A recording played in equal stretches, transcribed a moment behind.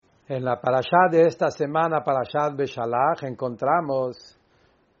En la parashá de esta semana, parashá Beshalaj, encontramos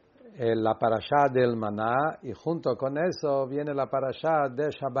la parashá del maná y junto con eso viene la parashá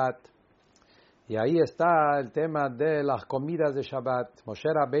de Shabbat. Y ahí está el tema de las comidas de Shabbat. Moshe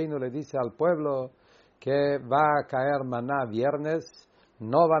Rabbeinu le dice al pueblo que va a caer maná viernes,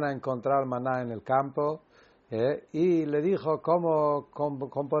 no van a encontrar maná en el campo, y le dijo cómo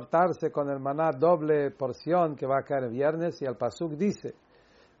comportarse con el maná doble porción que va a caer el viernes, y el pasuk dice: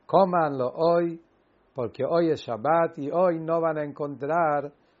 cómanlo hoy, porque hoy es Shabbat y hoy no van a encontrar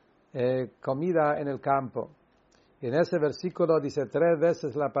comida en el campo. Y en ese versículo dice 3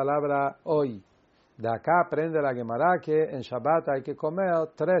 veces la palabra hoy. De acá aprende la Gemara que en Shabbat hay que comer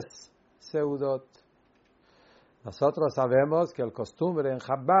 3 seudot. Nosotros sabemos que el costumbre en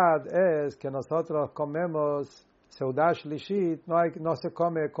Shabbat es que nosotros comemos seudah shlishit, no se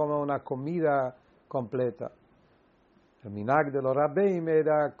come como una comida completa. El minhag de los rabbeim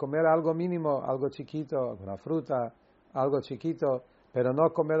era comer algo mínimo, algo chiquito, una fruta, algo chiquito, pero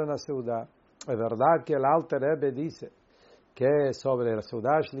no comer una seudah. Es verdad que el Alter Rebbe dice que sobre el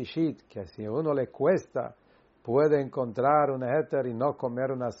seudah shlishit, que si a uno le cuesta, puede encontrar un éter y no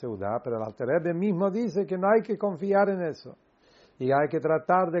comer una seudah, pero el Alter Rebbe mismo dice que no hay que confiar en eso, y hay que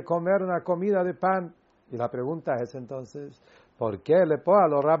tratar de comer una comida de pan. Y la pregunta es entonces, ¿por qué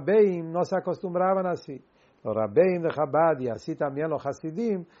los rabbeim no se acostumbraban así? Los rabbeim de Chabad y así también los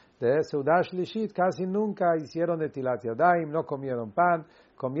hasidim de seudah shlishit casi nunca hicieron netilat yadayim, no comieron pan,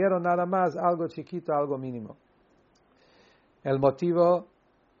 comieron nada más algo chiquito, algo mínimo. El motivo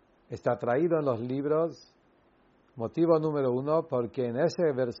está traído en los libros. Motivo número 1, porque en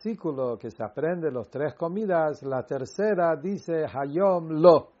ese versículo que se aprende los 3 comidas, la tercera dice hayom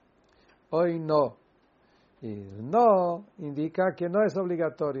lo, hoy no. Y no indica que no es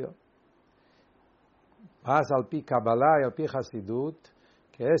obligatorio. Más al pi Kabbalah y al pi Hasidut,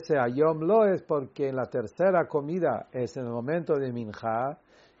 que ese hayom lo es porque en la tercera comida es en el momento de Minjá,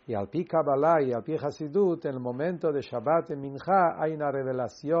 y al pi Kabbalah y al pi Hasidut, en el momento de Shabbat y Minjá, hay una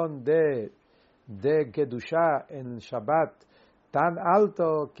revelación de Kedushá en Shabbat tan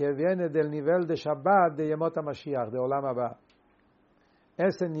alto que viene del nivel de Shabbat de Yemot HaMashiach, de Olam Haba.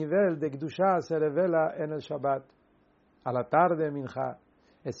 Ese nivel de Kedushá se revela en el Shabbat, a la tarde de Minjá.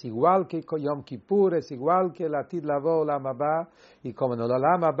 Es igual que Yom Kippur, es igual que el Atid Lavo Olam Haba, y como en el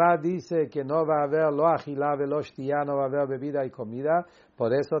Olam Haba dice que no va a haber lo achilá velo shtiyá, no va a haber bebida y comida,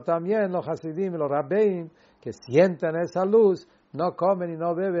 por eso también los Hasidim, los Rabbeim, que sienten esa luz, no comen y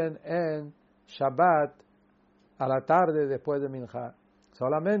no beben en Shabbat a la tarde después de Minjá,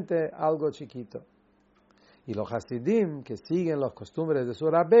 solamente algo chiquito. Y los Hasidim, que siguen las costumbres de su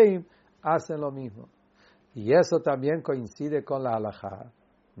Rabbeim, hacen lo mismo. Y eso también coincide con la halajá.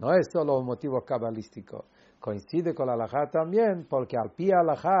 No es solo un motivo cabalístico, coincide con la halajá también, porque al pi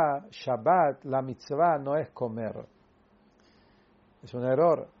halajá, Shabbat, la mitzvah no es comer. Es un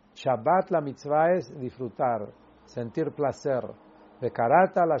error. Shabbat, la mitzvah es disfrutar, sentir placer.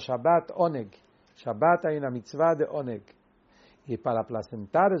 Bekarata la Shabbat oneg. Shabbat hay una mitzvah de oneg. Y para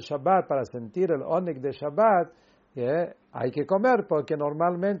placentar el Shabbat, para sentir el oneg de Shabbat, hay que comer, porque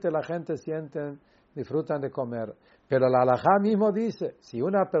normalmente la gente disfrutan de comer. Pero la halajá mismo dice, si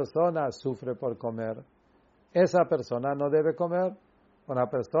una persona sufre por comer, esa persona no debe comer. Una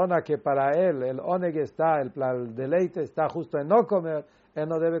persona que para él el oneg está, el deleite está justo en no comer, él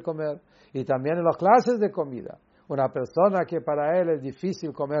no debe comer. Y también en las clases de comida. Una persona que para él es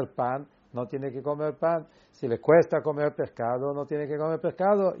difícil comer pan, no tiene que comer pan. Si le cuesta comer pescado, no tiene que comer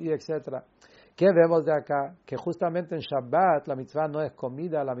pescado, y etc. ¿Qué vemos de acá? Que justamente en Shabbat la mitzvah no es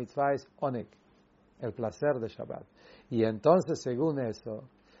comida, la mitzvah es oneg, el placer de Shabbat. Y entonces, según eso,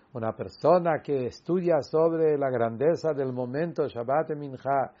 una persona que estudia sobre la grandeza del momento Shabbat y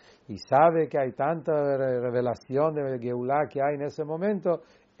Minjá y sabe que hay tanta revelación de Geulá que hay en ese momento,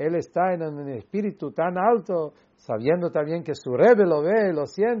 él está en un espíritu tan alto, sabiendo también que su Rebbe lo ve, lo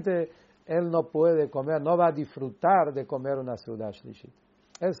siente, él no puede comer, no va a disfrutar de comer una seudah shlishit.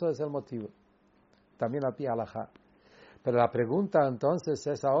 Eso es el motivo. También al pi halajá. Pero la pregunta entonces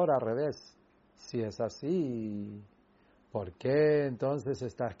es ahora al revés. Si es así, ¿por qué entonces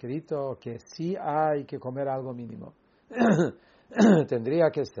está escrito que sí hay que comer algo mínimo? Tendría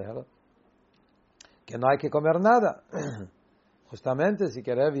que ser que no hay que comer nada. Justamente si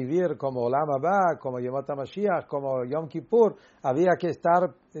querés vivir como Olam Haba, como Yemot HaMashiach, como Yom Kippur, tendría que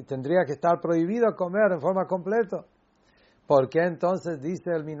estar prohibido comer en forma completa. ¿Por qué entonces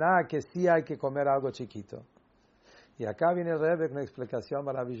dice el Miná que sí hay que comer algo chiquito? Y acá viene el Rebbe con una explicación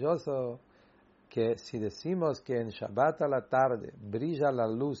maravillosa, que si decimos que en Shabbat a la tarde brilla la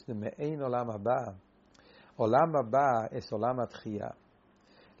luz de Me'ein Olam Haba es Olam Atchiyah.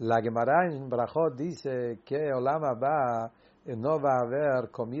 La Gemara en Brajot dice que Olam Haba no va a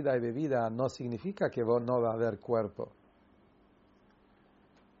haber comida y bebida, no significa que no va a haber cuerpo.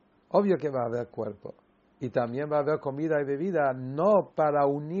 Obvio que va a haber cuerpo. Y también va a haber comida y bebida, no para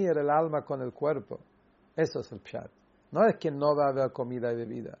unir el alma con el cuerpo. Eso es el pshat. No es que no va a haber comida y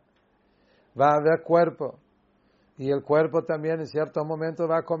bebida. Va a haber cuerpo. Y el cuerpo también en ciertos momentos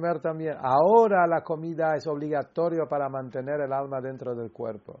va a comer también. Ahora la comida es obligatoria para mantener el alma dentro del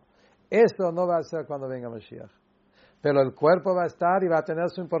cuerpo. Eso no va a ser cuando venga Mashiach. Pero el cuerpo va a estar y va a tener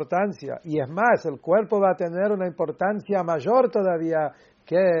su importancia. Y es más, el cuerpo va a tener una importancia mayor todavía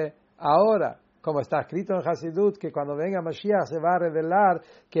que ahora. Como está escrito en Hasidut, que cuando venga Mashiach se va a revelar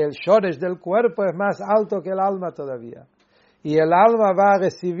que el shoresh del cuerpo es más alto que el alma todavía. Y el alma va a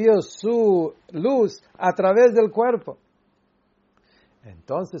recibir su luz a través del cuerpo.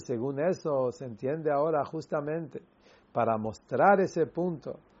 Entonces, según eso, se entiende ahora justamente para mostrar ese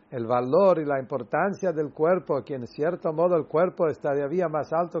punto, el valor y la importancia del cuerpo, que en cierto modo el cuerpo está todavía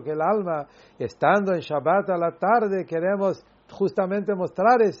más alto que el alma. Estando en Shabbat a la tarde, queremos justamente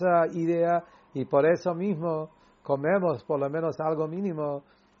mostrar esa idea y por eso mismo comemos por lo menos algo mínimo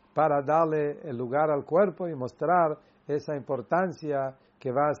para darle el lugar al cuerpo y mostrar esa importancia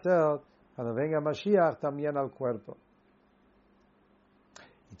que va a ser cuando venga Mashiach también al cuerpo.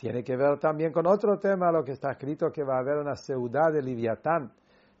 Y tiene que ver también con otro tema, lo que está escrito, que va a haber una seudá de Liviatán,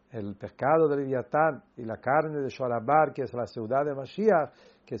 el pescado de Liviatán y la carne de Shorabar, que es la seudá de Mashiach,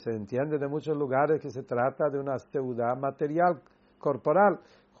 que se entiende de muchos lugares que se trata de una seudá material, corporal.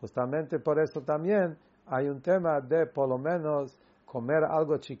 Justamente por eso también hay un tema de por lo menos comer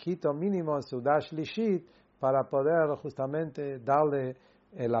algo chiquito mínimo en seudá shlishit para poder justamente darle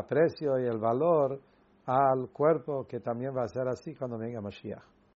el aprecio y el valor al cuerpo, que también va a ser así cuando venga Mashiach.